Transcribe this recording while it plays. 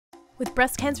With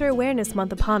Breast Cancer Awareness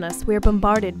Month upon us, we are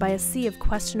bombarded by a sea of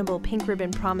questionable pink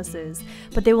ribbon promises,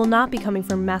 but they will not be coming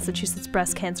from Massachusetts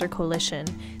Breast Cancer Coalition.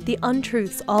 The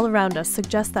untruths all around us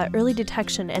suggest that early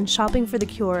detection and shopping for the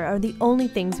cure are the only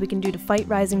things we can do to fight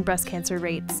rising breast cancer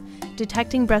rates.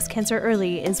 Detecting breast cancer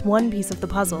early is one piece of the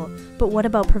puzzle, but what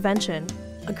about prevention?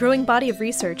 A growing body of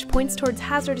research points towards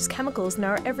hazardous chemicals in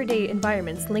our everyday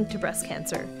environments linked to breast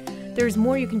cancer. There is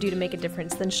more you can do to make a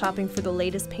difference than shopping for the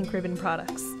latest pink ribbon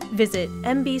products. Visit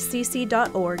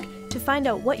MBCC.org to find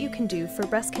out what you can do for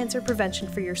breast cancer prevention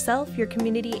for yourself, your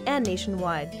community, and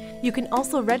nationwide. You can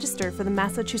also register for the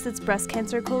Massachusetts Breast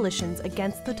Cancer Coalition's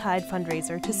Against the Tide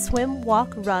fundraiser to swim,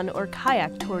 walk, run, or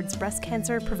kayak towards breast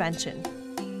cancer prevention.